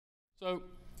So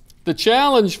the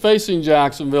challenge facing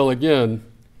Jacksonville, again,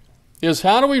 is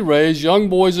how do we raise young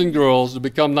boys and girls to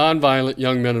become nonviolent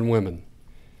young men and women?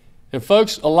 And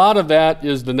folks, a lot of that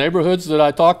is the neighborhoods that I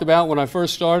talked about when I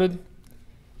first started.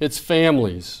 It's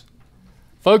families.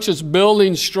 Folks, it's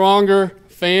building stronger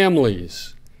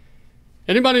families.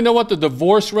 Anybody know what the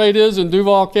divorce rate is in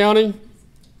Duval County?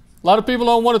 A lot of people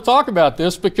don't want to talk about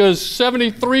this because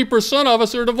 73% of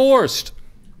us are divorced.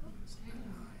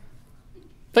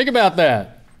 Think about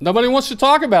that. Nobody wants to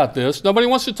talk about this. Nobody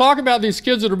wants to talk about these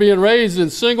kids that are being raised in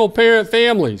single-parent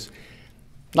families.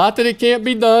 Not that it can't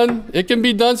be done. It can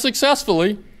be done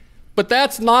successfully, but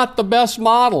that's not the best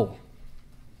model.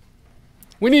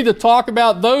 We need to talk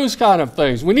about those kind of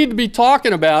things. We need to be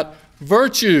talking about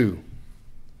virtue.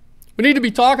 We need to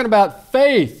be talking about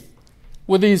faith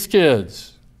with these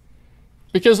kids.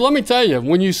 Because let me tell you,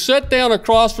 when you sit down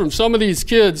across from some of these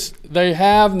kids, they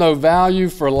have no value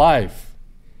for life.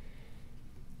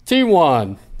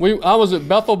 T1, I was at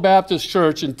Bethel Baptist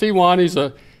Church, and T1, he's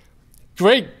a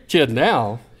great kid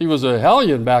now. He was a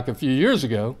hellion back a few years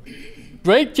ago.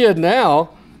 Great kid now,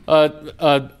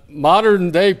 a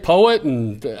modern-day poet,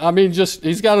 and I mean,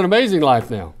 he's got an amazing life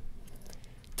now.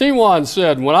 T1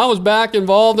 said, when I was back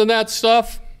involved in that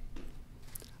stuff,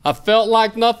 I felt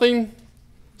like nothing,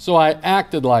 so I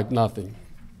acted like nothing.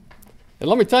 And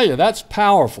let me tell you, that's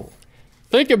powerful.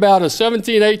 Think about a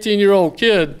 17, 18-year-old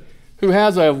kid who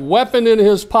has a weapon in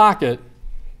his pocket,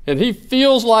 and he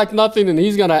feels like nothing, and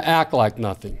he's going to act like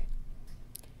nothing.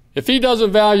 If he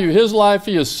doesn't value his life,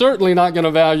 he is certainly not going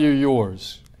to value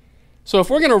yours. So if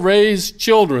we're going to raise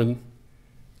children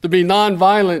to be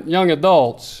nonviolent young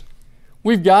adults,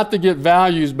 we've got to get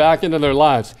values back into their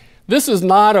lives. This is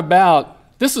not about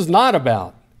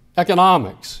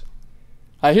economics.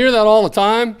 I hear that all the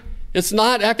time. It's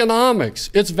not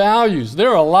economics. It's values. There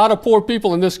are a lot of poor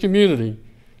people in this community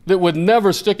that would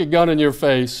never stick a gun in your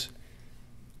face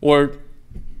or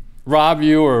rob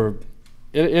you or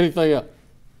anything else.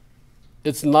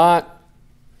 It's not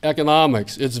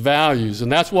economics. It's values,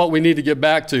 and that's what we need to get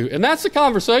back to. And that's the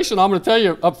conversation I'm going to tell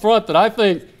you up front that I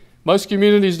think most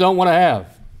communities don't want to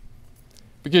have.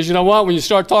 Because you know what? When you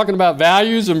start talking about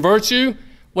values and virtue,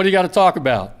 what do you got to talk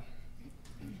about?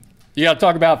 You got to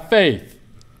talk about faith.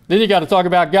 Then you got to talk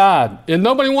about God. And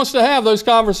nobody wants to have those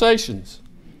conversations.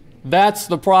 That's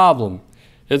the problem.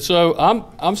 And so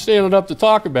I'm standing up to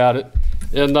talk about it.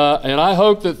 And I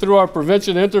hope that through our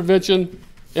prevention, intervention,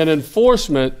 and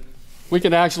enforcement, we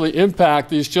can actually impact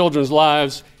these children's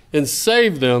lives and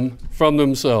save them from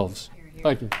themselves.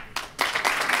 Thank you.